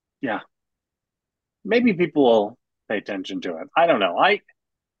 Yeah. Maybe people will pay attention to it. I don't know.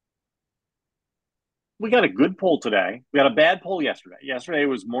 We got a good poll today. We got a bad poll yesterday. Yesterday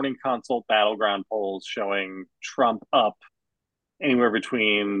was Morning Consult Battleground polls showing Trump up anywhere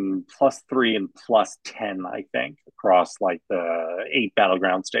between +3 and +10, I think, across like the 8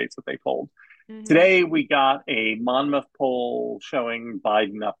 battleground states that they polled. Mm-hmm. Today, we got a Monmouth poll showing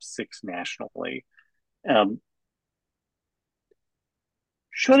Biden up 6 nationally. Um,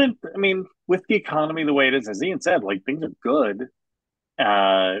 shouldn't, I mean, with the economy the way it is, as Ian said, like things are good.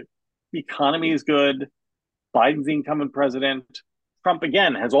 The economy is good. Biden's the incumbent president. Trump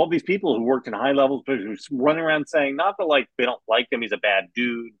again has all these people who worked in high levels who's running around saying not that like they don't like him, he's a bad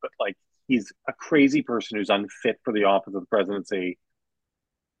dude, but like he's a crazy person who's unfit for the office of the presidency.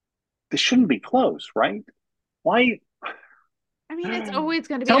 This shouldn't be close, right? Why? I mean, it's always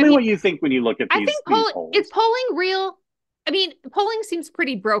going to be. Tell I me mean, what you think when you look at I these think polls. is polling real? I mean, polling seems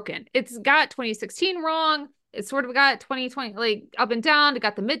pretty broken. It's got 2016 wrong. It's sort of got 2020 like up and down. It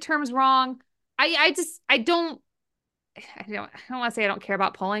got the midterms wrong. I don't want to say I don't care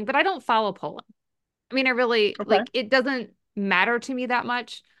about polling, but I don't follow polling. I mean, I really Okay. like it doesn't matter to me that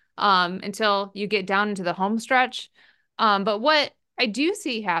much until you get down into the home stretch. But what I do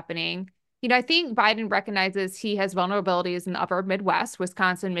see happening, I think Biden recognizes he has vulnerabilities in the upper Midwest,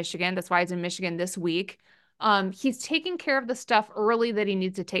 Wisconsin, Michigan. That's why he's in Michigan this week. He's taking care of the stuff early that he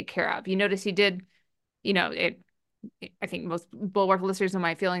needs to take care of. You notice he did, it I think most Bulwark listeners know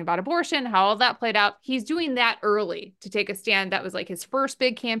my feeling about abortion, how all that played out. He's doing that early to take a stand. That was like his first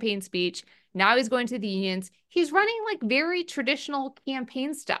big campaign speech. Now he's going to the unions. He's running like very traditional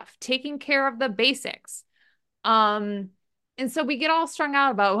campaign stuff, taking care of the basics. And so we get all strung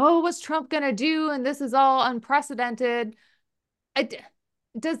out about, oh, what's Trump gonna do? And this is all unprecedented. I,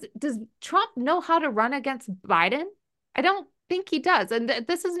 does Trump know how to run against Biden? I don't think he does. And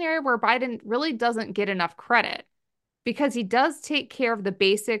this is an area where Biden really doesn't get enough credit because he does take care of the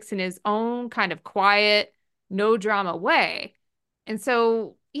basics in his own kind of quiet, no drama way. And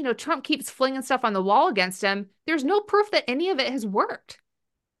so, Trump keeps flinging stuff on the wall against him. There's no proof that any of it has worked.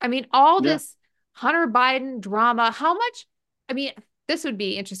 I mean, all Yeah. this Hunter Biden drama, how much, I mean, this would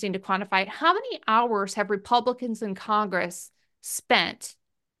be interesting to quantify. How many hours have Republicans in Congress spent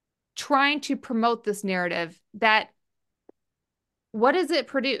trying to promote this narrative that what does it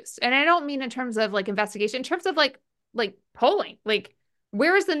produce? And I don't mean in terms of like investigation, in terms of like polling. Like,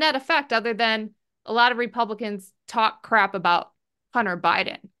 where is the net effect other than a lot of Republicans talk crap about Hunter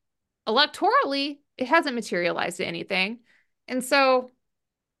Biden? Electorally, it hasn't materialized to anything. And so,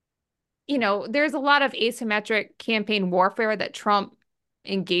 there's a lot of asymmetric campaign warfare that Trump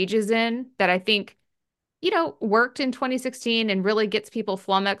engages in that I think, worked in 2016 and really gets people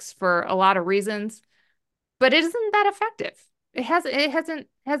flummoxed for a lot of reasons, but it isn't that effective. It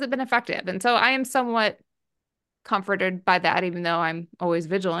hasn't been effective. And so I am somewhat comforted by that, even though I'm always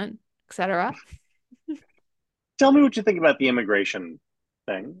vigilant, etc. Tell me what you think about the immigration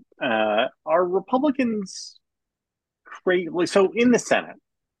thing. Are Republicans crazy? So in the Senate,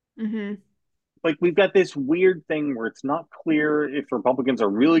 Mm-hmm. like we've got this weird thing where it's not clear if Republicans are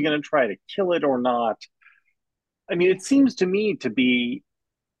really going to try to kill it or not. I mean, it seems to me to be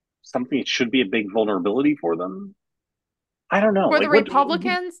something that should be a big vulnerability for them. I don't know. For the Like what?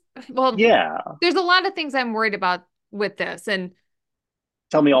 Republicans, well, Yeah. there's a lot of things I'm worried about with this. And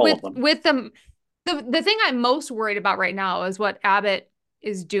Tell me all with of them. with the thing I'm most worried about right now is what Abbott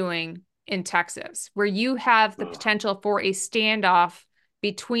is doing in Texas, where you have the Ugh. potential for a standoff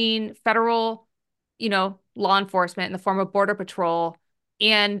between federal, law enforcement in the form of Border Patrol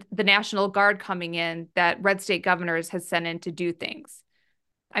and the National Guard coming in that red state governors has sent in to do things.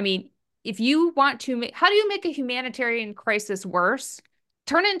 I mean, if you want to make, how do you make a humanitarian crisis worse?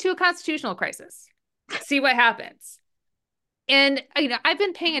 Turn it into a constitutional crisis. See what happens. And I've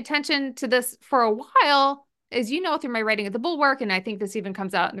been paying attention to this for a while, as you know, through my writing at the Bulwark, and I think this even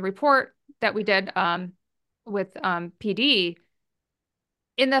comes out in the report that we did with PD,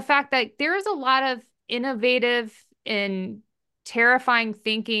 in the fact that there is a lot of innovative and terrifying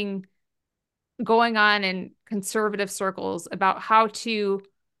thinking going on in conservative circles about how to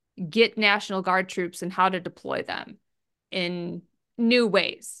get National Guard troops and how to deploy them in new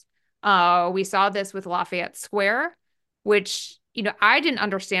ways. We saw this with Lafayette Square, which, I didn't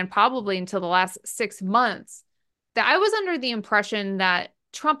understand probably until the last 6 months, that I was under the impression that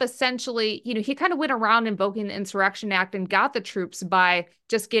Trump essentially, he kind of went around invoking the Insurrection Act and got the troops by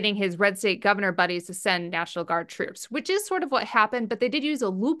just getting his red state governor buddies to send National Guard troops, which is sort of what happened. But they did use a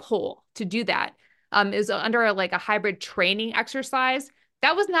loophole to do that. It was under a hybrid training exercise.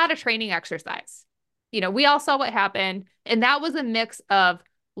 That was not a training exercise. We all saw what happened. And that was a mix of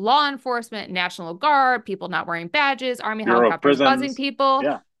law enforcement, National Guard, people not wearing badges, Army Bureau of helicopters buzzing Prisons. people.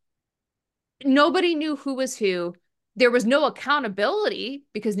 Yeah. Nobody knew who was who. There was no accountability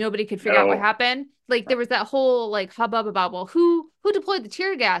because nobody could figure out what No. happened. Like there was that whole hubbub about, well, who who deployed the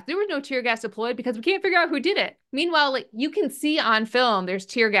tear gas? There was no tear gas deployed because we can't figure out who did it. Meanwhile, like you can see on film, there's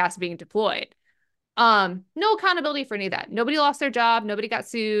tear gas being deployed. No accountability for any of that. Nobody lost their job. Nobody got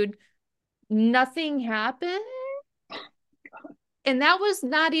sued. Nothing happened. And that was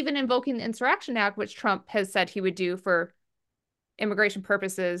not even invoking the Insurrection Act, which Trump has said he would do for immigration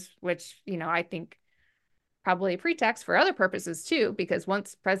purposes, which, you know, I think probably a pretext for other purposes too, because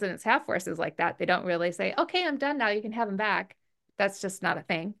once presidents have forces like that, they don't really say, okay, I'm done now, you can have them back. That's just not a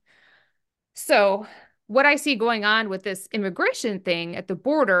thing. So what I see going on with this immigration thing at the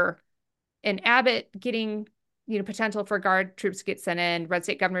border and Abbott getting, you know, potential for Guard troops to get sent in, red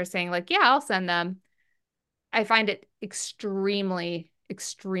state governors saying like, yeah, I'll send them. I find it extremely,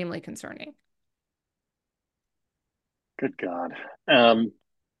 extremely concerning. Good God. Where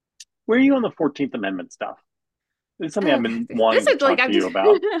are you on the 14th Amendment stuff? It's something I've been wanting to talk to you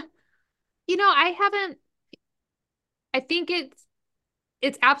about. You know, I think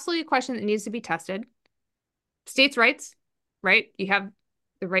it's absolutely a question that needs to be tested. States' rights, right? You have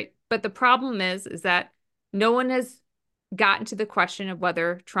the right, but the problem is that no one has gotten to the question of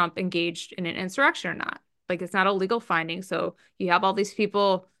whether Trump engaged in an insurrection or not. Like it's not a legal finding. So you have all these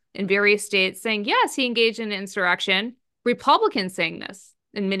people in various states saying, yes, he engaged in an insurrection. Republicans saying this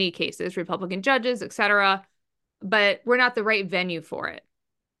in many cases, Republican judges, etc. But we're not the right venue for it.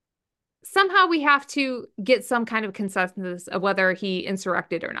 Somehow we have to get some kind of consensus of whether he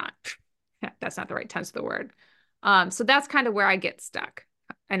insurrected or not. That's not the right tense of the word. So that's kind of where I get stuck.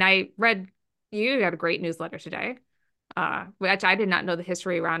 And I read, you had a great newsletter today, which I did not know the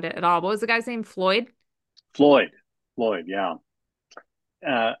history around it at all. What was the guy's name? Floyd, yeah.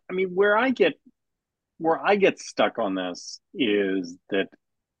 I mean, where I get stuck on this is that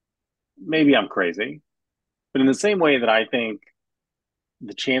maybe I'm crazy, but in the same way that I think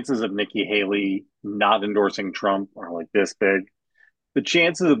the chances of Nikki Haley not endorsing Trump are like this big, the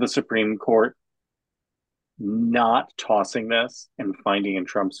chances of the Supreme Court not tossing this and finding in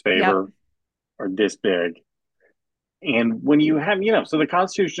Trump's favor are this big. And when you have, you know, so the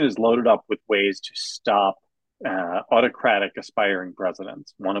Constitution is loaded up with ways to stop autocratic aspiring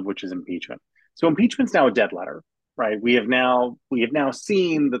presidents, one of which is impeachment. So impeachment's now a dead letter, right? We have now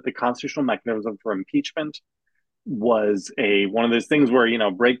seen that the constitutional mechanism for impeachment was one of those things where, you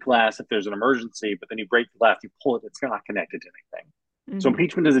know, break glass if there's an emergency, but then you break the glass, you pull it, it's not connected to anything. Mm-hmm. So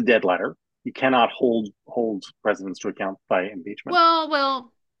impeachment is a dead letter. You cannot hold presidents to account by impeachment.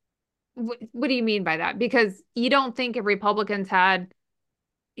 Well, what do you mean by that? Because you don't think if Republicans had,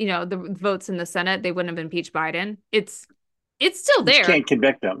 you know, the votes in the Senate, they wouldn't have impeached Biden. It's still there. You can't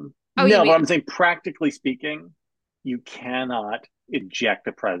convict them. Oh, no, but I'm saying practically speaking, you cannot eject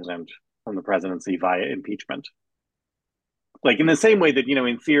the president from the presidency via impeachment. Like in the same way that, you know,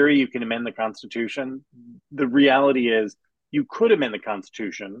 in theory, you can amend the Constitution. The reality is you could amend the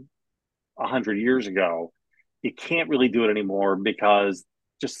Constitution 100 years ago. You can't really do it anymore because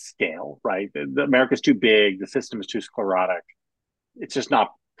just scale, right? America's too big. The system is too sclerotic. It's just not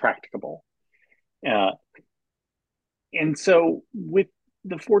practicable. And so with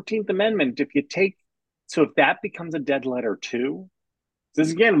the 14th Amendment, if that becomes a dead letter too, this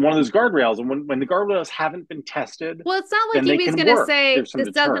is again one of those guardrails, and when the guardrails haven't been tested, well, it's not like he's going to say this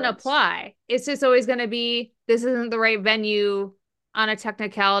doesn't apply. It's just always going to be this isn't the right venue on a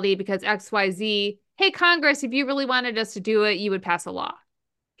technicality because XYZ. Hey, Congress, if you really wanted us to do it, you would pass a law.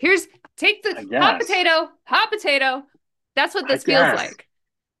 Take the hot potato. That's what this feels like.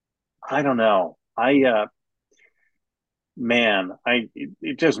 I don't know.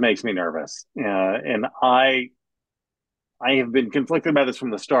 It just makes me nervous, and I have been conflicted about this from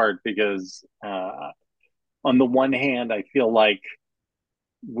the start because on the one hand, I feel like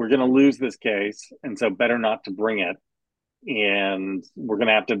we're going to lose this case, and so better not to bring it. And we're going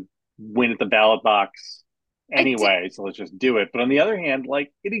to have to win at the ballot box anyway, so let's just do it. But on the other hand,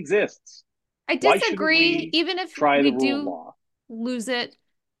 like, it exists. I disagree. Even if we do lose it,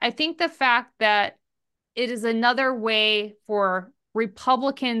 I think the fact that it is another way for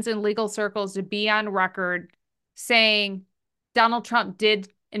Republicans in legal circles to be on record saying Donald Trump did,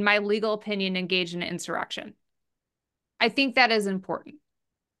 in my legal opinion, engage in an insurrection. I think that is important.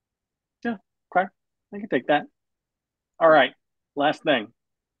 Yeah, okay. I can take that. All right. Last thing.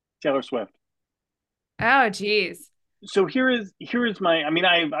 Taylor Swift. Oh, geez. So here is my, I mean,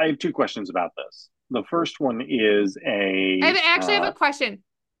 I have two questions about this. The first one is I have a question.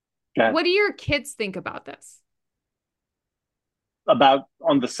 What do your kids think about this? About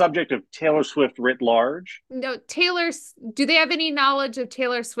on the subject of Taylor Swift writ large? No, do they have any knowledge of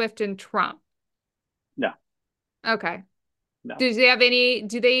Taylor Swift and Trump? No. Okay. No. Do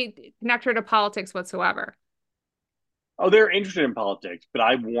they connect her to politics whatsoever? Oh, they're interested in politics, but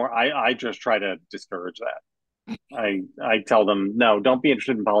I just try to discourage that. I tell them, no, don't be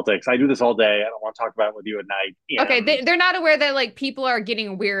interested in politics. I do this all day. I don't want to talk about it with you at night. Okay, And they're not aware that like people are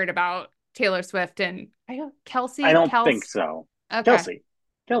getting weird about Taylor Swift and I don't I Kelsey, don't think Kels. so. Okay. Kelsey,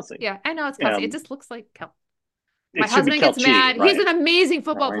 Kelsey. Yeah, I know it's Kelsey. It Um, just looks like Kel. My it should be husband gets Kelchi, mad. He's right? an amazing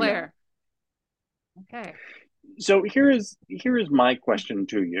football I know. player. Okay. So here is my question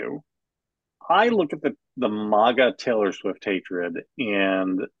to you. I look at the MAGA Taylor Swift hatred,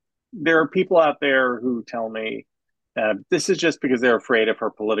 and there are people out there who tell me this is just because they're afraid of her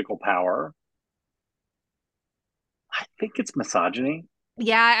political power. I think it's misogyny.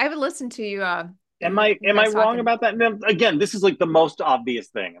 Yeah, I would listen to you Am you I am I guys wrong talking. about that? And then, again, this is like the most obvious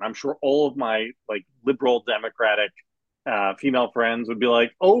thing, and I'm sure all of my like liberal Democratic female friends would be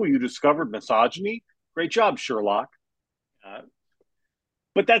like, "Oh, you discovered misogyny? Great job, Sherlock." Uh,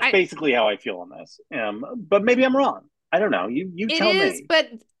 but that's I basically how I feel on this. But maybe I'm wrong. I don't know. You It tell is, me. but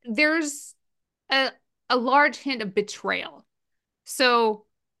there's a a large hint of betrayal. So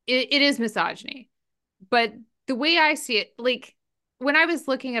it is misogyny. But the way I see it, like when I was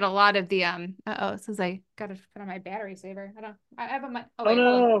looking at a lot of the it says I gotta put on my battery saver. I have a my oh Oh wait,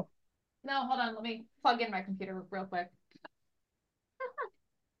 hold on. no, No, hold on, let me plug in my computer real quick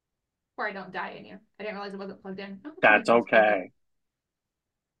before I don't die in here. I didn't realize it wasn't plugged in. Oh, that's everything's plugged in. okay.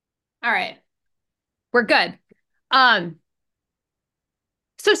 All right, we're good. Um,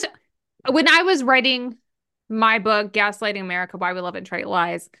 so when I was writing my book, Gaslighting America, Why We Love and Trite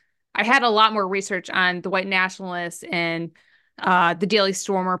Lies, I had a lot more research on the white nationalists and the Daily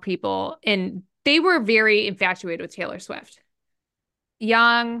Stormer people, and they were very infatuated with Taylor Swift.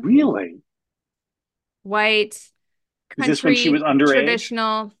 Young, Really? white, Is this when she was country, underage?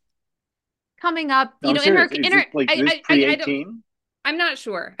 traditional, coming up, No, I'm in her serious. Is this like this pre I don't 18? I'm not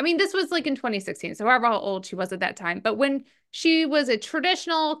sure. I mean, this was like in 2016, so however how old she was at that time. But when she was a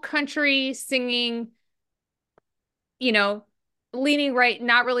traditional country singing, you know, leaning right,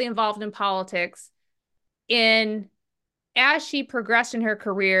 not really involved in politics. And as she progressed in her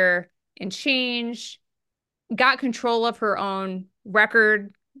career and changed, got control of her own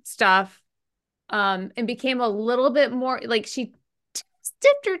record stuff, and became a little bit more like she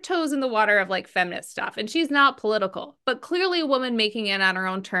dipped her toes in the water of like feminist stuff. And she's not political, but clearly a woman making it on her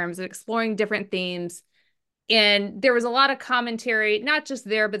own terms and exploring different themes. And there was a lot of commentary, not just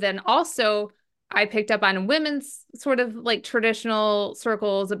there, but then also I picked up on women's sort of like traditional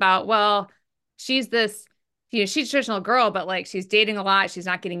circles about, well, she's this, she's a traditional girl, but like she's dating a lot, she's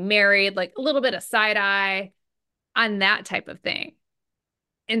not getting married, like a little bit of side eye on that type of thing.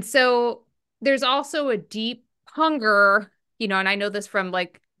 And so there's also a deep hunger, and I know this from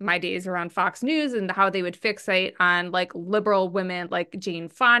like my days around Fox News and how they would fixate on like liberal women like Jane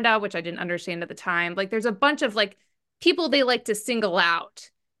Fonda, which I didn't understand at the time. Like there's a bunch of like people they like to single out,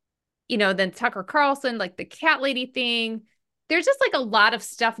 then Tucker Carlson, like the cat lady thing. There's just like a lot of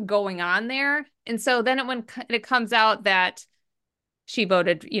stuff going on there. And so then when it comes out that she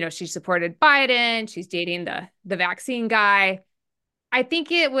voted, she supported Biden, she's dating the vaccine guy. I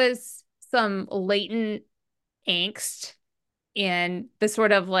think it was some latent angst and the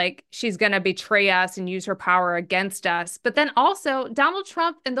sort of like she's going to betray us and use her power against us. But then also Donald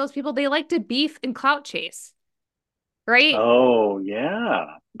Trump and those people, they like to beef and clout chase, right? Oh, yeah.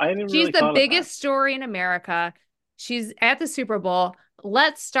 I hadn't She's really the thought of that. biggest story in America. She's at the Super Bowl.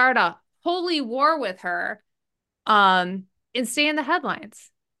 Let's start a holy war with her and stay in the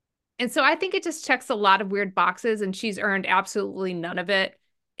headlines. And so I think it just checks a lot of weird boxes and she's earned absolutely none of it.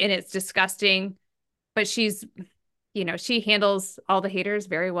 And it's disgusting. But she handles all the haters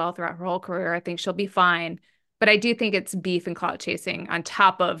very well throughout her whole career. I think she'll be fine. But I do think it's beef and clout chasing on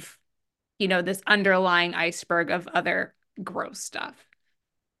top of, this underlying iceberg of other gross stuff.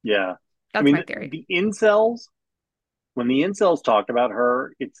 Yeah. I That's mean, my theory. the incels, when the incels talk about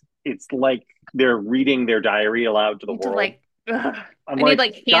her, it's like they're reading their diary aloud to the You need to world. like, ugh. I'm I need like,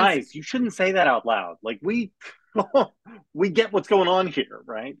 like hands. guys, you shouldn't say that out loud. Like we get what's going on here,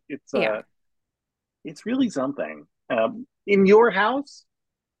 right? Yeah. It's really something. In your house,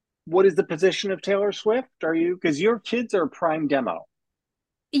 what is the position of Taylor Swift? Are you, because your kids are prime demo?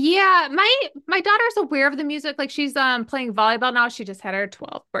 Yeah, my daughter's aware of the music. Like she's playing volleyball now. She just had her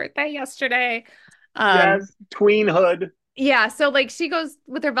 12th birthday yesterday. Um Yes, tweenhood. yeah, so like she goes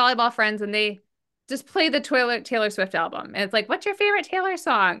with her volleyball friends and they just play the Taylor Swift album. And it's like, "What's your favorite Taylor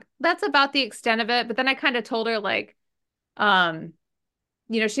song?" That's about the extent of it. But then I kind of told her like um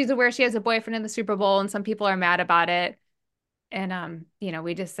she's aware she has a boyfriend in the Super Bowl and some people are mad about it. And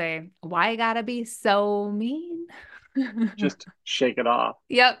we just say, "Why gotta be so mean?" Just shake it off.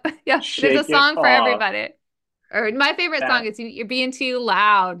 Yep. Yep. There's a Shake it song for off. everybody. Or my favorite song is "You're Being Too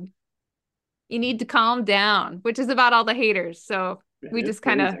Loud. You Need to Calm Down," which is about all the haters. So we just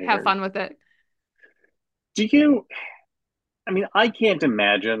kind of have fun with it. Do you? I mean, I can't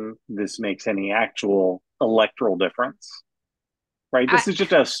imagine this makes any actual electoral difference, right? This is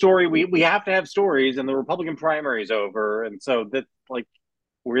just a story. We have to have stories, and the Republican primary is over, and so that like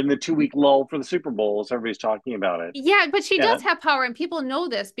we're in the 2 week lull for the Super Bowl, so everybody's talking about it. Yeah, but she does have power, and people know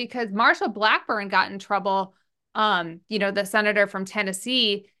this because Marsha Blackburn got in trouble. The senator from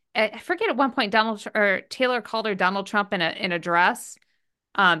Tennessee. I forget at one point Taylor called her Donald Trump in a dress.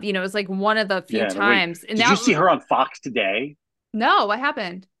 It was like one of the few times. And did you see her on Fox today? No, what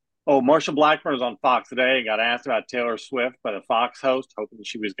happened? Oh, Marsha Blackburn was on Fox today and got asked about Taylor Swift by the Fox host, hoping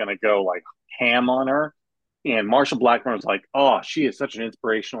she was going to go like ham on her. And Marsha Blackburn was like, "Oh, she is such an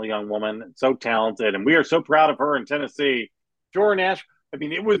inspirational young woman, so talented, and we are so proud of her in Tennessee." Jordan Ash, I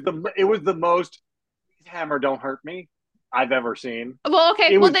mean, it was the most hammer don't hurt me I've ever seen. Well,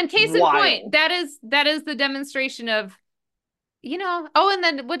 okay, well then case in point, that is the demonstration of, and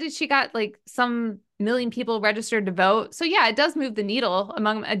then what did she got, like some million people registered to vote? So yeah, it does move the needle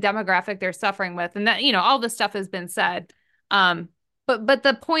among a demographic they're suffering with, and that, all this stuff has been said. But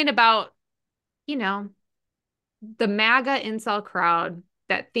the point about, the MAGA incel crowd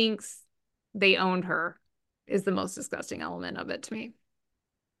that thinks they owned her is the most disgusting element of it to me.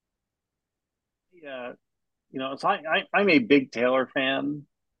 Yeah, so I'm a big Taylor fan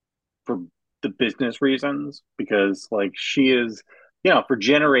for the business reasons because like she is, for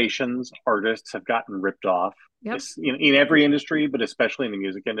generations, artists have gotten ripped off. Yep. In every industry, but especially in the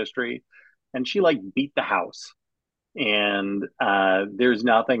music industry. And she like beat the house. And there's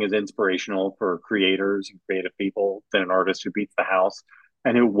nothing as inspirational for creators and creative people than an artist who beats the house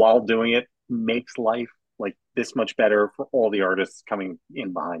and who, while doing it, makes life like this much better for all the artists coming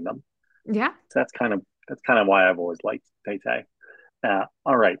in behind them. Yeah. So that's kind of why I've always liked Tay Tay.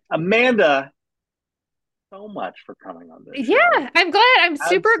 All right, Amanda, so much for coming on this show. I'm glad. I'm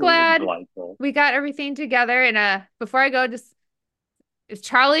super glad delightful. We got everything together. And before I go, just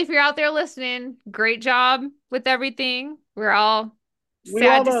Charlie, if you're out there listening, great job with everything. We're all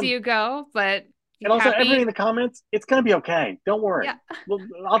sad to see you go, but and also everybody in the comments, it's gonna be okay. Don't worry. Yeah.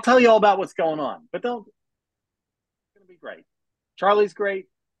 I'll tell you all about what's going on, but it's gonna be great. Charlie's great.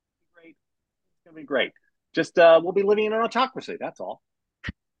 It's gonna be great. Just we'll be living in an autocracy. That's all.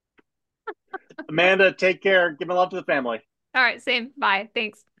 Amanda, take care. Give my love to the family. All right, same. Bye.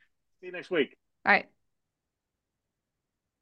 Thanks. See you next week. All right.